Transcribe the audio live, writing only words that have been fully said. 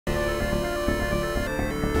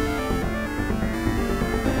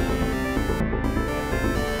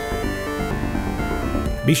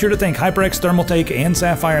Be sure to thank HyperX, Thermaltake, and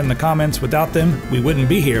Sapphire in the comments. Without them, we wouldn't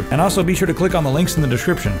be here. And also be sure to click on the links in the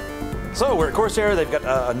description. So we're at Corsair. They've got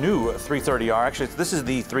a new 330R. Actually, this is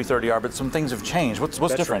the 330R, but some things have changed. What's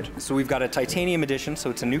different? Right. So we've got a titanium edition, so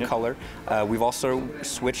it's a new color. We've also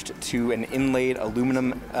switched to an inlaid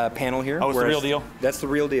aluminum panel here. Oh, it's the real deal? That's the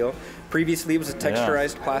real deal. Previously, it was a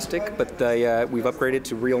texturized plastic, but we've upgraded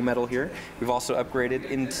to real metal here. We've also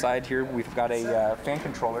upgraded inside here. We've got a fan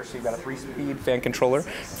controller, so you've got a 3-speed fan controller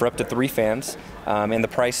for up to 3 fans, and the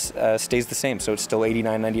price stays the same, so it's still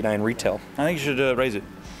 $89.99 retail. I think you should raise it.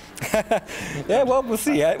 Yeah, well, we'll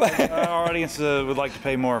see. Our audience would like to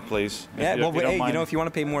pay more, please. Yeah, well, hey, if you want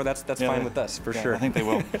to pay more, that's fine with us, for sure. I think they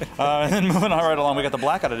will. And then moving on right along, we got the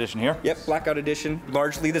Blackout Edition here. Yep, Blackout Edition,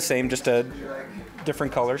 largely the same, just a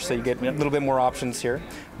different color, so you get a little bit more options here,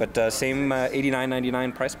 but same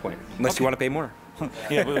 $89.99 price point, unless you want to pay more.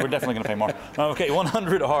 Yeah, we're definitely going to pay more. Okay,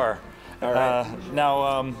 100R. All right.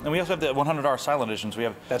 And we also have the 100R Silent Editions. We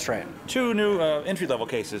have That's right. 2 new entry-level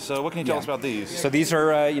cases. So what can you tell us about these? So these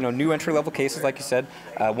are new entry-level cases, like you said.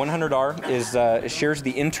 100R shares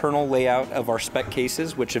the internal layout of our spec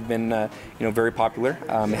cases, which have been very popular.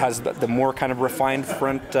 It has the more kind of refined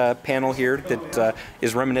front panel here that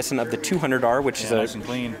is reminiscent of the 200R, which is nice and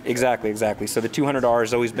clean. Exactly. So the 200R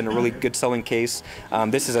has always been a really good selling case.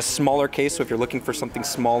 This is a smaller case, so if you're looking for something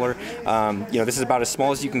smaller, this is about as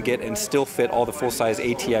small as you can get and still fit all the full-size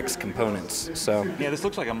ATX components. So yeah, this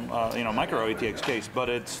looks like a micro ATX case, but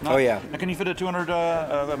it's not. Oh yeah. Can you fit a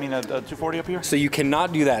 240 up here? So you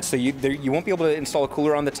cannot do that. So you won't be able to install a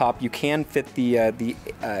cooler on the top. You can fit the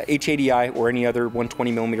H80i or any other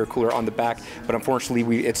 120mm cooler on the back, but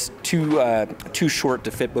unfortunately it's too short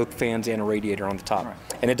to fit both fans and a radiator on the top. Right.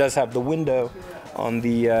 And it does have the window on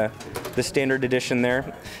the standard edition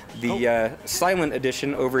there. The Silent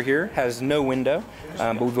Edition over here has no window,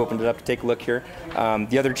 but we've opened it up to take a look here.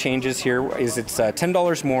 The other changes here is it's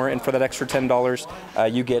 $10 more, and for that extra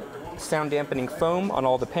 $10, you get sound dampening foam on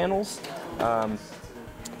all the panels, the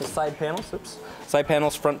side panels,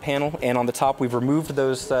 front panel, and on the top we've removed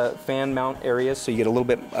those fan mount areas so you get a little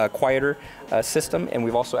bit quieter system, and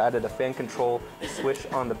we've also added a fan control switch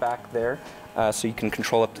on the back there. So you can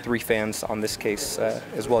control up to 3 fans on this case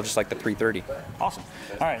as well, just like the 330. Awesome.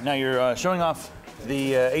 All right, now you're showing off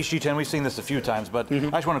the HG10. We've seen this a few times, but I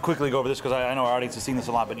just want to quickly go over this because I know our audience has seen this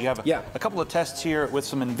a lot, but you have a couple of tests here with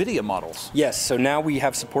some NVIDIA models. Yes, so now we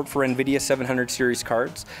have support for NVIDIA 700 series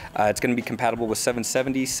cards. It's going to be compatible with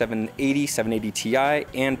 770, 780, 780 Ti,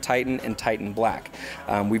 and Titan Black.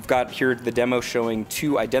 We've got here the demo showing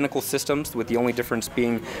 2 identical systems, with the only difference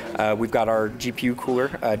being we've got our GPU cooler,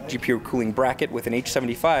 GPU cooling bracket with an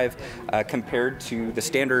H75 compared to the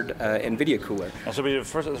standard NVIDIA cooler. So the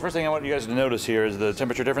first thing I want you guys to notice here is the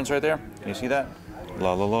temperature difference right there. Can you see that?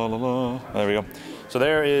 La la la la la. There we go. So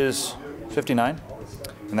there is 59,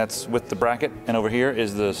 and that's with the bracket. And over here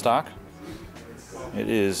is the stock. It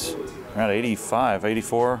is around 85,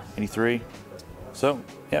 84, 83. So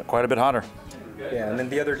yeah, quite a bit hotter. Yeah, and then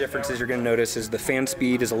the other differences you're going to notice is the fan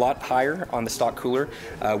speed is a lot higher on the stock cooler.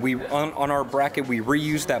 On our bracket we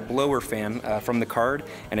reuse that blower fan from the card,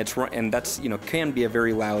 and that's can be a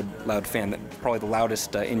very loud fan, probably the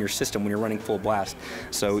loudest in your system when you're running full blast.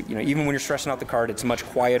 So even when you're stressing out the card, it's much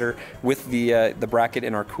quieter with the bracket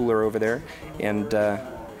in our cooler over there. And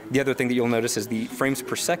the other thing that you'll notice is the frames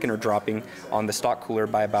per second are dropping on the stock cooler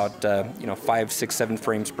by about 5, 6, 7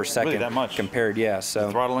 frames per second. Really, that much? Compared, yeah. So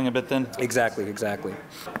the throttling a bit then? Exactly.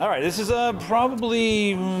 All right, this is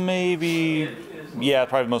probably probably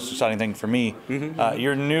the most exciting thing for me.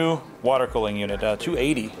 Your new water cooling unit,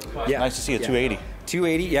 280. Yeah. Nice to see a 280.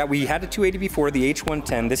 280, yeah, we had a 280 before, the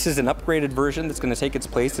H110. This is an upgraded version that's going to take its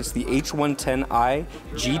place. It's the H110i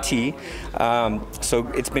GT. So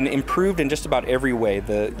it's been improved in just about every way.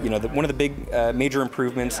 One of the big major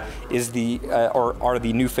improvements is are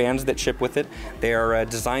the new fans that ship with it. They are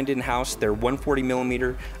designed in-house. They're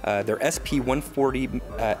 140mm. They're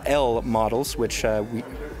SP140L models, which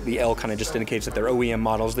the L kind of just indicates that they're OEM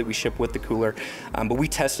models that we ship with the cooler. But we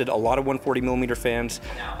tested a lot of 140mm fans,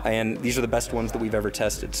 and these are the best ones that we've ever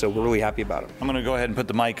tested, so we're really happy about them. I'm going to go ahead and put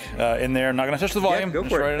the mic in there. I'm not going to touch the volume. Yeah, go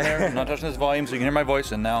for it. Right in there. I'm not touching this volume so you can hear my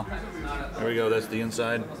voice, and now, there we go, that's the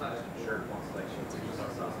inside.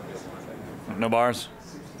 No bars.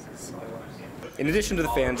 in addition to the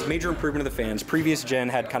fans, major improvement of the fans. Previous gen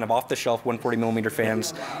had kind of off-the-shelf 140mm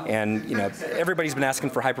fans, and you know everybody's been asking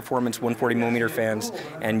for high-performance 140mm fans,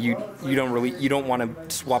 and you don't want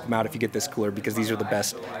to swap them out if you get this cooler because these are the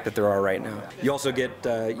best that there are right now. You also get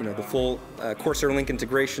you know the full Corsair link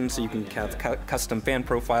integration, so you can have custom fan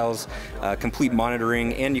profiles, complete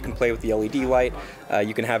monitoring, and you can play with the LED light.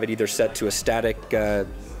 You can have it either set to a static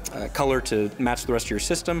color to match the rest of your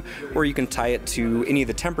system, or you can tie it to any of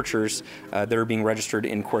the temperatures that are being registered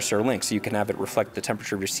in Corsair Link, so you can have it reflect the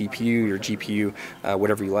temperature of your CPU, your GPU,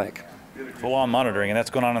 whatever you like. Full-on monitoring, and that's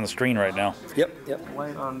going on the screen right now. Yep.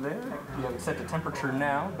 Light on there. You have it set to temperature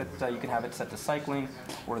now, but you can have it set to cycling,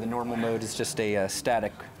 or the normal mode is just a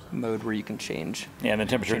static mode where you can change. Yeah, and the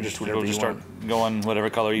temperature will just start going whatever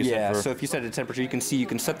color you set for. Yeah, so if you set a temperature, you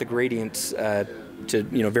can set the gradients to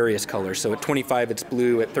various colors. So at 25 it's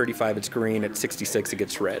blue, at 35 it's green, at 66 it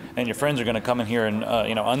gets red. And your friends are going to come in here and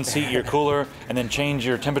unseat your cooler and then change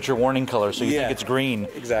your temperature warning color so you think it's green.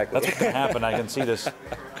 Exactly. That's what's going to happen. I can see this.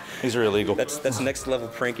 These are illegal. That's next level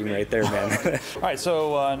pranking right there, man. All right,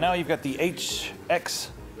 so now you've got the HX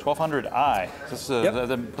 1200i. What's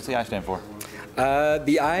the I stand for?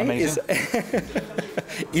 The I Amazing?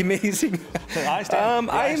 is amazing. The I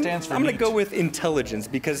stands for I'm going neat. to go with intelligence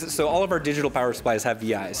because all of our digital power supplies have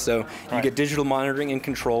VIs. So you get digital monitoring and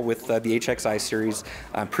control with the HXI series.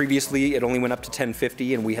 Previously, it only went up to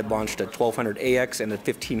 1050, and we had launched a 1200AX and a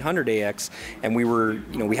 1500AX, and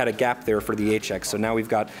we had a gap there for the HX. So now we've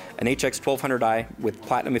got an HX 1200i with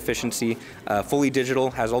platinum efficiency, fully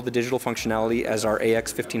digital, has all the digital functionality as our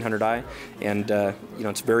AX 1500i, and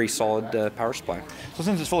it's a very solid power supply. So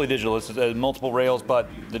since it's fully digital, it's multiple rails, but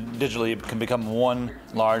digitally it can become one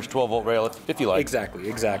large 12-volt rail if you like.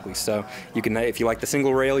 Exactly. So you can, if you like the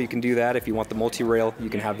single rail, you can do that. If you want the multi-rail, you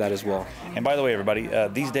can have that as well. And by the way, everybody,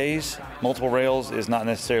 these days, multiple rails is not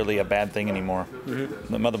necessarily a bad thing anymore.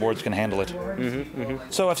 The motherboards can handle it.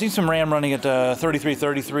 So I've seen some RAM running at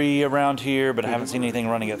 3333 around here, but I haven't seen anything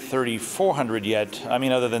running at 3400 yet. I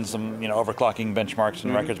mean, other than some overclocking benchmarks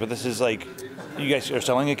and records. But this is like, you guys are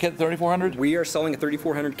selling a kit 3400? We are selling a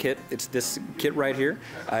 3400 kit. It's this kit right here.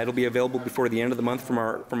 It'll be available before the end of the month from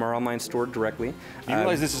our online store directly. You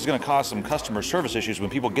realize this is going to cause some customer service issues when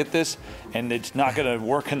people get this and it's not going to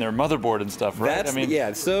work in their motherboard and stuff, right?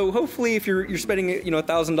 Yeah. So hopefully, if you're spending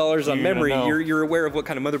 $1,000 on memory, you're aware of what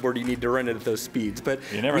kind of motherboard you need to run it at those speeds. But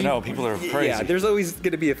you never know. People are crazy. Yeah, there's always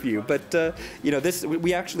going to be a few. But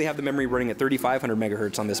we actually have the memory running at 3,500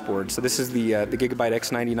 megahertz on this board. So this is the Gigabyte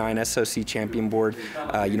X99 SoC Champion board.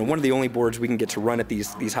 One of the only boards we can get to run at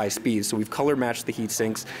these high speeds. So we've color matched the heat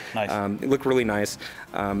sinks. Nice. They look really nice.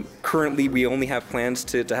 Currently, we only have plans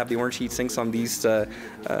to have the orange heat sinks on these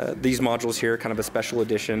modules here, kind of a special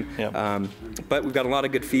edition. Yep. But we've got a lot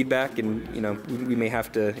of good feedback, and we may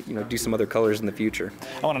have to do some other colors in the future.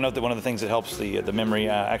 I want to note that one of the things that helps the memory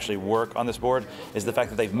actually work on this board is the fact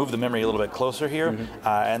that they've moved the memory a little bit closer here,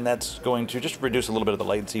 and that's going to just reduce a little bit of the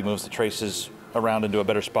latency, moves the traces around into a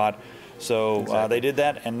better spot. So they did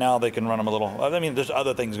that, and now they can run them a little. I mean, there's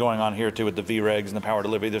other things going on here too with the VREGs and the power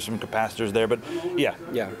delivery. There's some capacitors there, but yeah.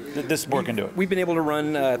 This board can do it. We've been able to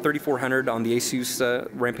run 3400 on the Asus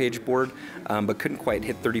Rampage board, but couldn't quite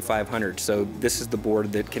hit 3500. So this is the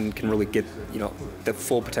board that can really get the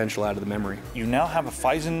full potential out of the memory. You now have a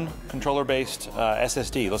Phison controller-based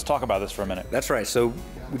SSD. Let's talk about this for a minute. That's right. So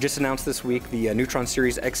we just announced this week the Neutron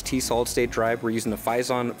Series XT solid-state drive. We're using a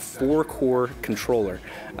Phison 4-core controller.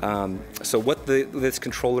 So what this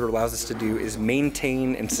controller allows us to do is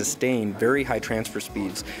maintain and sustain very high transfer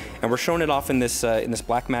speeds, and we're showing it off in this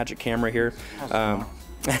Blackmagic camera here.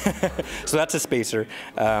 So that's a spacer.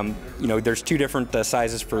 There's two different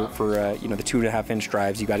sizes for the 2.5-inch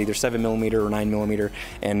drives. You got either 7mm or 9mm,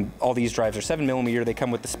 and all these drives are 7mm. They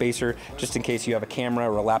come with the spacer just in case you have a camera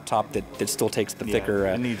or a laptop that still takes the thicker.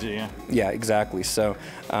 It needs it, yeah. Yeah, exactly. So,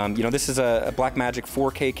 this is a Blackmagic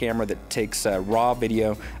 4K camera that takes raw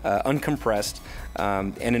video, uncompressed.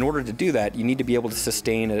 And in order to do that, you need to be able to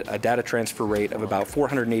sustain a data transfer rate of about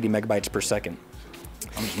 480 megabytes per second.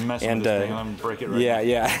 I'm just messing with this thing. I'm going to break it right now.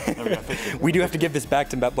 Yeah. We do have to give this back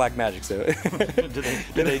to Blackmagic. So.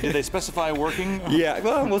 Did they specify working? Yeah,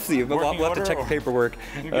 well, we'll see. We'll have to check the paperwork.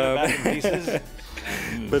 You get it back in pieces?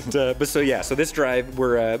 So this drive,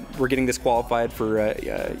 we're getting this qualified for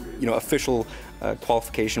official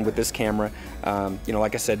qualification with this camera.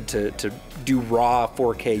 Like I said, to do raw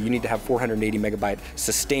 4K, you need to have 480 megabyte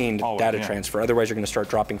sustained data transfer. Otherwise, you're going to start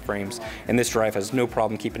dropping frames. And this drive has no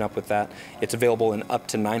problem keeping up with that. It's available in up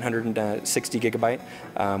to 960 gigabyte,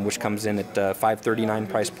 which comes in at $539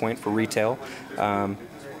 price point for retail.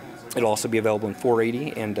 It'll also be available in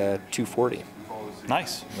 480 and 240.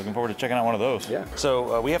 Nice. Looking forward to checking out one of those. Yeah.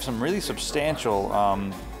 So we have some really substantial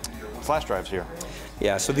flash drives here.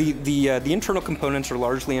 Yeah, so the internal components are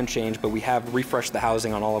largely unchanged, but we have refreshed the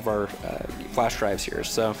housing on all of our flash drives here.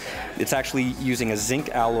 So it's actually using a zinc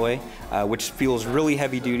alloy, which feels really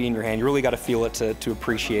heavy duty in your hand. You really got to feel it to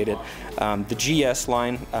appreciate it. The GS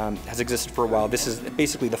line has existed for a while. This is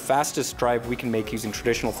basically the fastest drive we can make using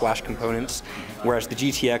traditional flash components, whereas the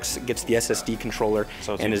GTX gets the SSD controller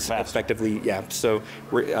and is effectively, so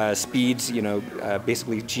speeds,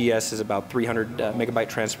 basically GS is about 300 megabyte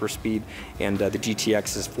transfer speed, and the GTX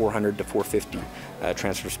is 400 to 450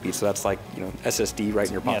 transfer speed. So that's like SSD right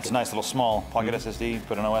in your pocket. Yeah, it's a nice little small pocket SSD.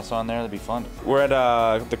 Put an OS on there. That'd be fun. We're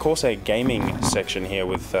at the Corsair gaming section here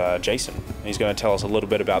with Jason. He's going to tell us a little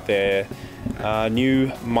bit about their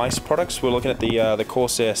new mice products. We're looking at the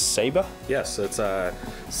Corsair Saber. Yes, it's a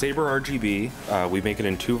Saber RGB. We make it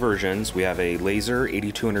in two versions. We have a laser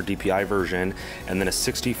 8200 DPI version and then a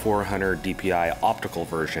 6400 DPI optical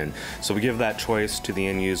version. So we give that choice to the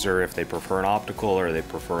end user if they prefer an optical or they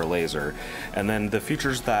prefer a laser. And then the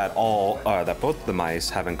features that both of the mice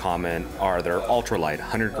have in common are they're ultra light,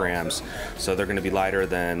 100 grams. So they're going to be lighter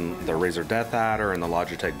than the Razer Death Adder and the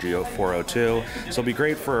Logitech G402. So it'll be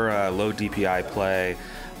great for low DPI play.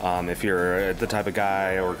 If you're the type of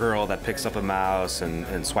guy or girl that picks up a mouse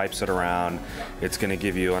and swipes it around, it's going to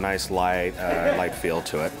give you a nice light feel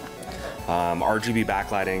to it. RGB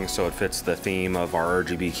backlighting, so it fits the theme of our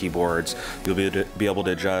RGB keyboards. You'll be able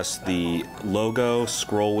to adjust the logo,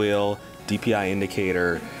 scroll wheel, DPI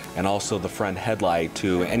indicator, and also the front headlight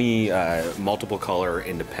to any multiple color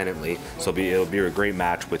independently. So it'll be a great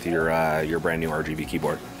match with your brand new RGB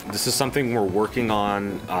keyboard. This is something we're working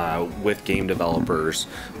on with game developers,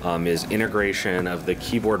 is integration of the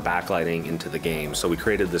keyboard backlighting into the game. So we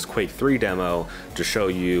created this Quake 3 demo to show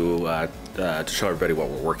you, to show everybody what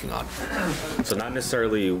we're working on. So not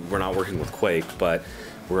necessarily, we're not working with Quake, but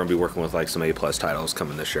we're going to be working with like some A+ titles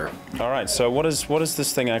coming this year. All right, so what does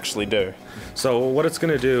this thing actually do? So what it's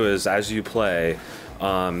going to do is as you play,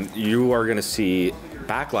 you are going to see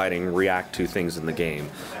backlighting react to things in the game.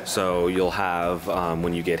 So you'll have,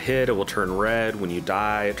 when you get hit, it will turn red. When you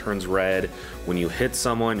die, it turns red. When you hit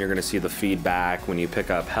someone, you're going to see the feedback. When you pick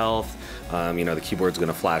up health, the keyboard's going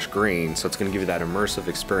to flash green. So it's going to give you that immersive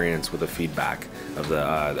experience with the feedback of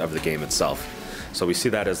the game itself. So we see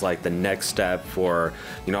that as like the next step for,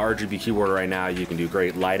 RGB keyboard right now. You can do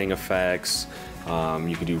great lighting effects.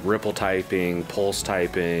 You can do ripple typing, pulse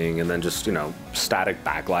typing, and then just, static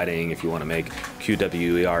backlighting if you want to make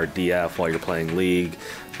QWER DF while you're playing League.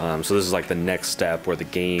 So this is like the next step where the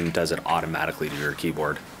game does it automatically to your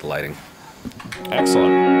keyboard, the lighting.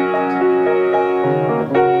 Excellent.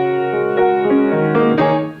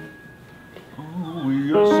 Oh,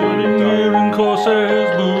 we are sitting here in Corsair's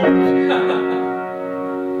booth,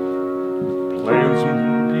 playing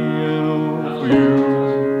some piano for you.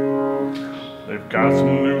 They've got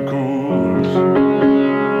some new coolers,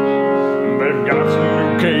 they've got some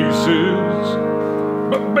new cases,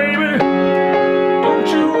 but baby, don't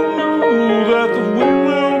you know that the wind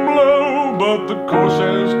will blow, but the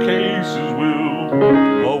Corsair's cases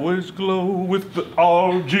will always glow with the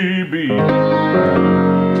RGB.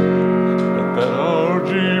 Got that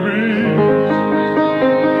RGB.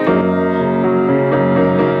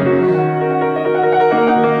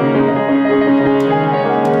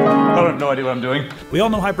 No idea what I'm doing. We all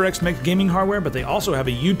know HyperX makes gaming hardware, but they also have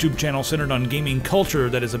a YouTube channel centered on gaming culture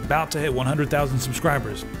that is about to hit 100,000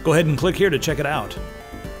 subscribers. Go ahead and click here to check it out.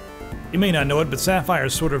 You may not know it, but Sapphire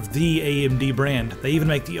is sort of the AMD brand. They even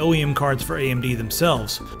make the OEM cards for AMD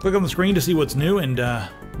themselves. Click on the screen to see what's new and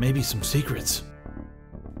maybe some secrets.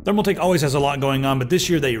 Thermaltake always has a lot going on, but this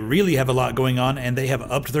year they really have a lot going on and they have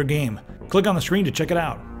upped their game. Click on the screen to check it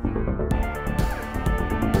out.